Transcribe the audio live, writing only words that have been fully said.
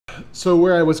So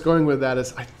where I was going with that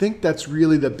is I think that's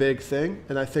really the big thing,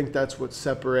 and I think that's what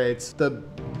separates the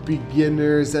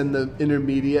beginners and the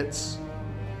intermediates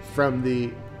from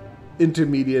the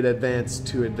intermediate advanced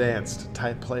to advanced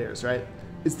type players, right?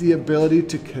 It's the ability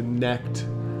to connect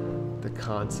the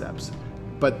concepts.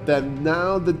 But then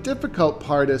now the difficult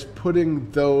part is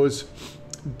putting those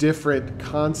different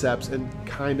concepts and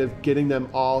kind of getting them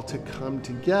all to come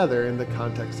together in the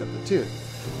context of the tune.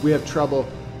 We have trouble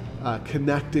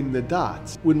connecting the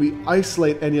dots. When we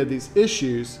isolate any of these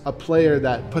issues, a player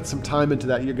that puts some time into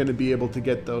that, you're going to be able to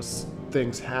get those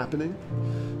things happening.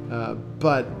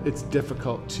 But it's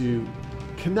difficult to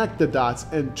connect the dots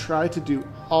and try to do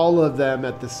all of them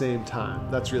at the same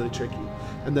time. That's really tricky.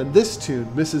 And then this tune,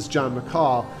 Mrs. John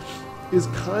McCall, is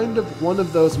kind of one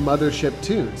of those mothership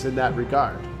tunes in that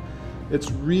regard.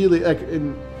 It's really like,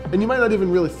 and you might not even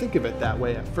really think of it that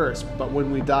way at first, but when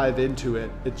we dive into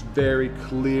it, it's very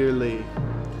clearly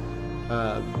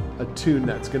a tune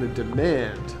that's going to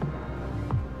demand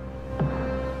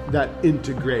that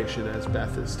integration, as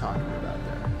Beth is talking about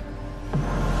there.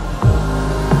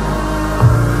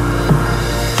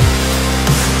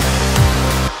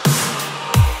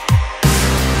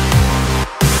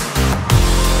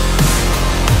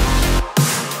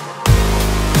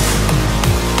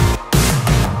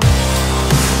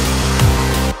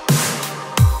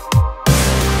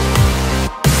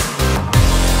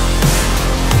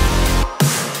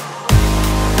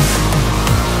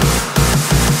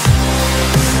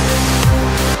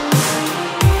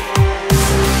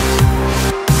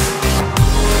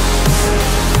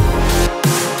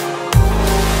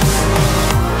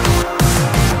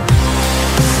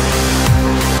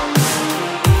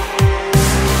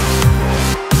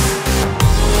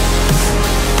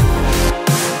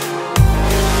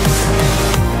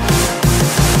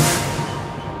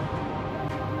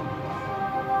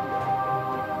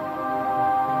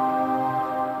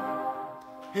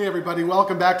 Hey everybody,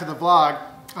 welcome back to the vlog.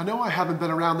 I know I haven't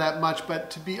been around that much, but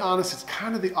to be honest, it's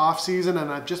kind of the off season and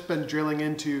I've just been drilling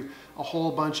into a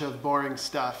whole bunch of boring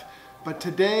stuff. But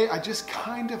today I just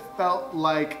kind of felt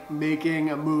like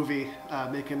making a movie,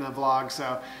 making a vlog,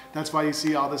 so that's why you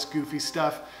see all this goofy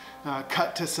stuff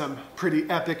cut to some pretty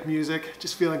epic music,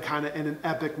 just feeling kind of in an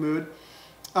epic mood.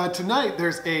 Tonight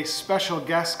there's a special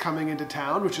guest coming into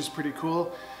town, which is pretty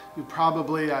cool. You'll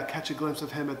probably catch a glimpse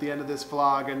of him at the end of this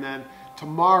vlog, and then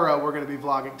tomorrow we're going to be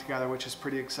vlogging together, which is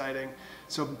pretty exciting.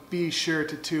 So be sure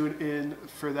to tune in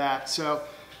for that. So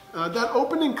that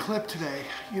opening clip today,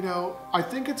 you know, I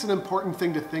think it's an important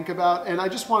thing to think about, and I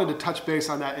just wanted to touch base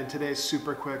on that in today's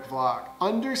super quick vlog.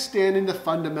 Understanding the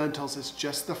fundamentals is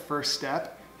just the first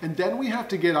step, and then we have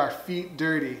to get our feet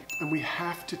dirty, and we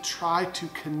have to try to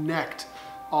connect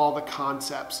all the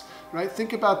concepts, right?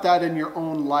 Think about that in your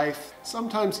own life.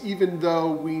 Sometimes even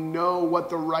though we know what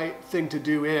the right thing to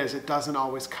do is, it doesn't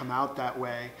always come out that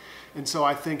way. And so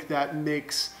I think that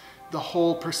makes the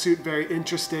whole pursuit very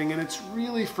interesting, and it's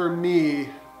really, for me,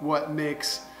 what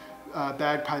makes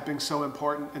bagpiping so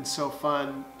important and so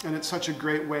fun. And it's such a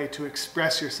great way to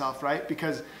express yourself, right?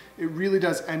 Because it really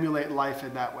does emulate life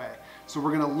in that way. So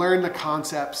we're gonna learn the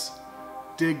concepts,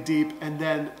 dig deep, and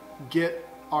then get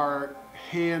our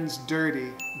hands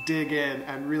dirty, dig in,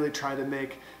 and really try to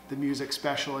make the music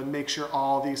special and make sure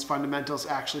all these fundamentals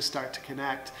actually start to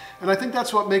connect. And I think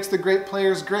that's what makes the great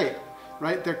players great,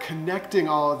 right? They're connecting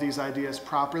all of these ideas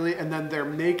properly, and then they're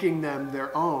making them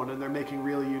their own, and they're making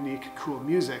really unique, cool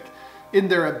music in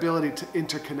their ability to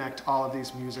interconnect all of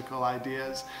these musical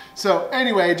ideas. So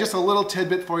anyway, just a little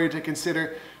tidbit for you to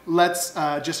consider. Let's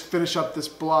just finish up this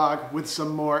blog with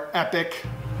some more epic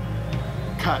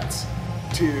cuts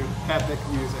to epic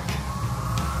music.